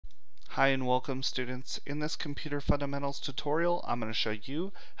Hi and welcome students. In this Computer Fundamentals tutorial, I'm going to show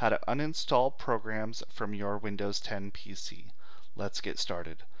you how to uninstall programs from your Windows 10 PC. Let's get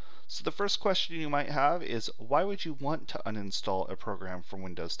started. So the first question you might have is, why would you want to uninstall a program from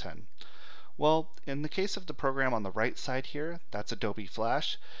Windows 10? Well, in the case of the program on the right side here, that's Adobe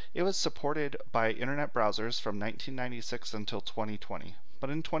Flash, it was supported by internet browsers from 1996 until 2020. But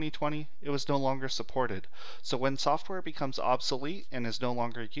in 2020, it was no longer supported. So when software becomes obsolete and is no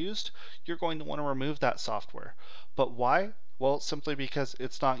longer used, you're going to want to remove that software. But why? Well, simply because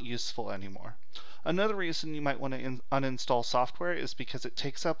it's not useful anymore. Another reason you might want to uninstall software is because it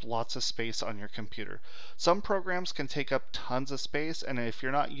takes up lots of space on your computer. Some programs can take up tons of space, and if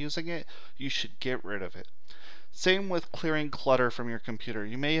you're not using it, you should get rid of it. Same with clearing clutter from your computer.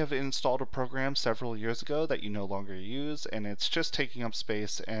 You may have installed a program several years ago that you no longer use, and it's just taking up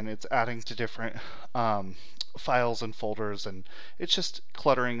space and it's adding to different files and folders, and it's just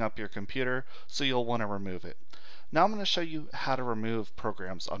cluttering up your computer, so you'll want to remove it. Now I'm going to show you how to remove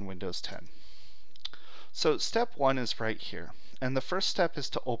programs on Windows 10. So step one is right here, and the first step is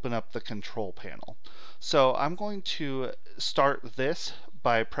to open up the control panel. So I'm going to start this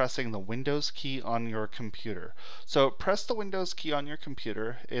by pressing the Windows key on your computer. So press the Windows key on your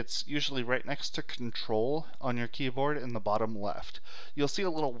computer. It's usually right next to Control on your keyboard in the bottom left. You'll see a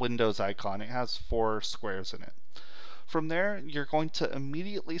little Windows icon. It has 4 squares in it. From there, you're going to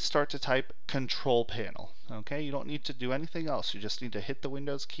immediately start to type Control Panel. Okay, you don't need to do anything else. You just need to hit the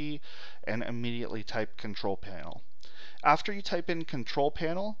Windows key and immediately type Control Panel. After you type in Control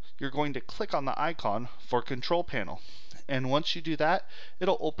Panel, you're going to click on the icon for Control Panel. And once you do that,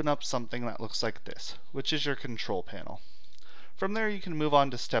 it'll open up something that looks like this, which is your control panel. From there, you can move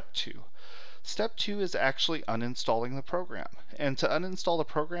on to step 2. Step 2 is actually uninstalling the program. And to uninstall the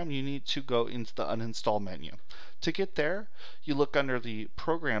program, you need to go into the uninstall menu. To get there, you look under the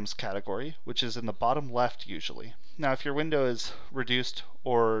Programs category, which is in the bottom left usually. Now, if your window is reduced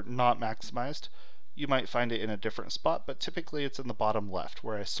or not maximized, you might find it in a different spot, but typically it's in the bottom left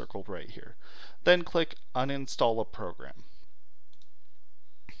where I circled right here. Then click Uninstall a Program.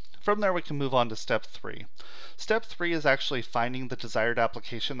 From there we can move on to step 3. Step 3 is actually finding the desired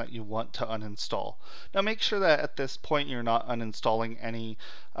application that you want to uninstall. Now make sure that at this point you're not uninstalling any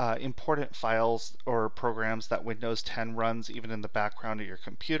important files or programs that Windows 10 runs even in the background of your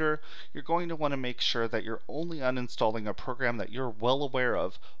computer. You're going to want to make sure that you're only uninstalling a program that you're well aware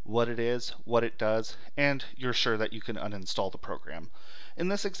of what it is, what it does, and you're sure that you can uninstall the program. In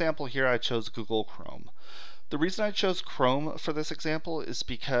this example here, I chose Google Chrome. The reason I chose Chrome for this example is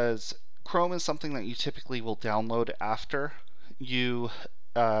because Chrome is something that you typically will download after you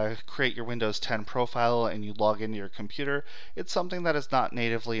create your Windows 10 profile and you log into your computer. It's something that is not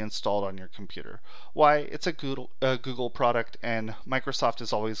natively installed on your computer. Why? It's a Google product, and Microsoft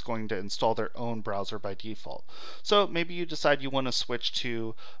is always going to install their own browser by default. So maybe you decide you want to switch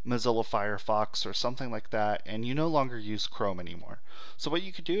to Mozilla Firefox or something like that, and you no longer use Chrome anymore. So what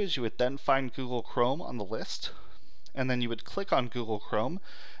you could do is you would then find Google Chrome on the list, and then you would click on Google Chrome,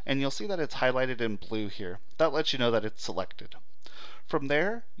 and you'll see that it's highlighted in blue here. That lets you know that it's selected. From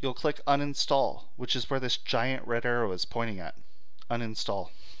there, you'll click Uninstall, which is where this giant red arrow is pointing at.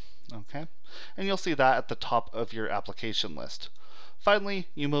 Uninstall. Okay? And you'll see that at the top of your application list. Finally,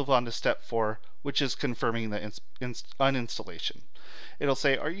 you move on to step 4, which is confirming the uninstallation. It'll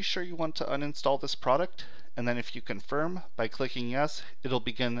say, are you sure you want to uninstall this product? And then if you confirm by clicking yes, it'll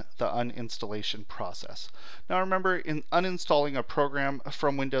begin the uninstallation process. Now remember, uninstalling a program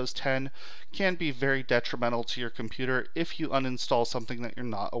from Windows 10 can be very detrimental to your computer if you uninstall something that you're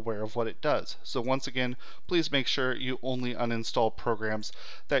not aware of what it does. So once again, please make sure you only uninstall programs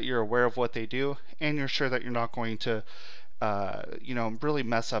that you're aware of what they do, and you're sure that you're not going to really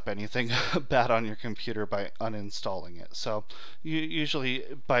mess up anything bad on your computer by uninstalling it. So usually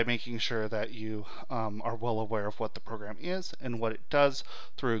by making sure that you are well aware of what the program is and what it does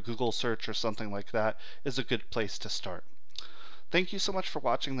through a Google search or something like that is a good place to start. Thank you so much for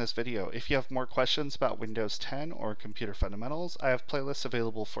watching this video. If you have more questions about Windows 10 or computer fundamentals, I have playlists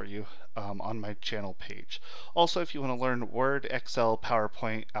available for you on my channel page. Also, if you want to learn Word, Excel,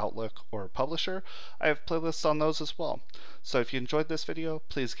 PowerPoint, Outlook, or Publisher, I have playlists on those as well. So if you enjoyed this video,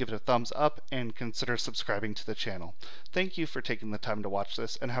 please give it a thumbs up and consider subscribing to the channel. Thank you for taking the time to watch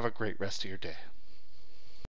this, and have a great rest of your day.